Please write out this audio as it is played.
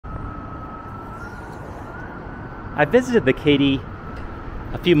I visited the Katy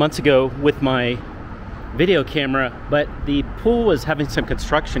a few months ago with my video camera, but the pool was having some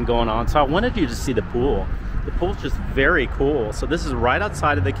construction going on, so I wanted you to see the pool. The pool's just very cool. So this is right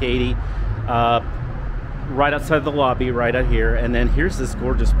outside of the Katy, right outside of the lobby, right out here, and then here's this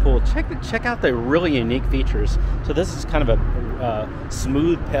gorgeous pool. Check out the really unique features. So this is kind of a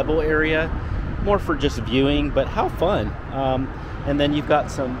smooth pebble area, more for just viewing, but how fun. And then you've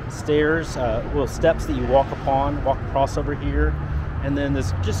got some stairs, little steps that you walk across over here, and then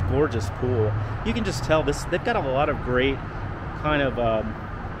this just gorgeous pool. You can just tell they've got a lot of great kind of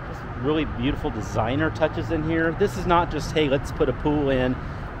just really beautiful designer touches in here. This is not just, hey, let's put a pool in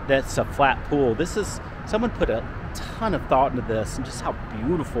that's a flat pool. Someone put a ton of thought into this and just how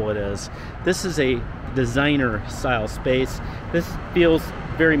beautiful it is. This is a designer style space. This feels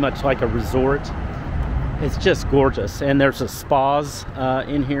very much like a resort. It's just gorgeous. And there's a spas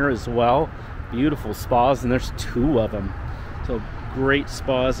in here as well. Beautiful spas, and there's 2 of them. So great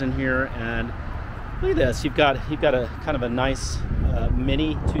spas in here. And look at this. You've got a kind of a nice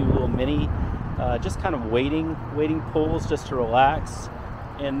two little mini just kind of waiting pools just to relax.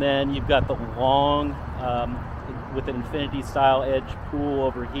 And then you've got the long with an infinity style edge pool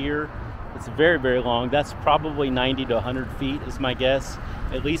over here. It's very, very long. That's probably 90 to 100 feet is my guess,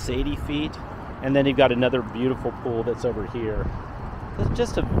 at least 80 feet. And then you've got another beautiful pool that's over here. It's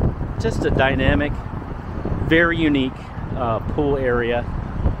just a dynamic, very unique pool area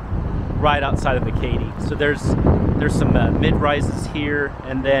right outside of the Katy. So there's some mid-rises here,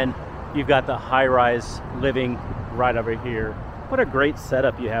 and then you've got the high-rise living right over here. What a great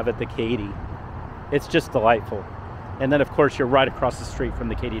setup you have at the Katy. It's just delightful. And then of course you're right across the street from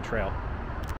the Katy Trail.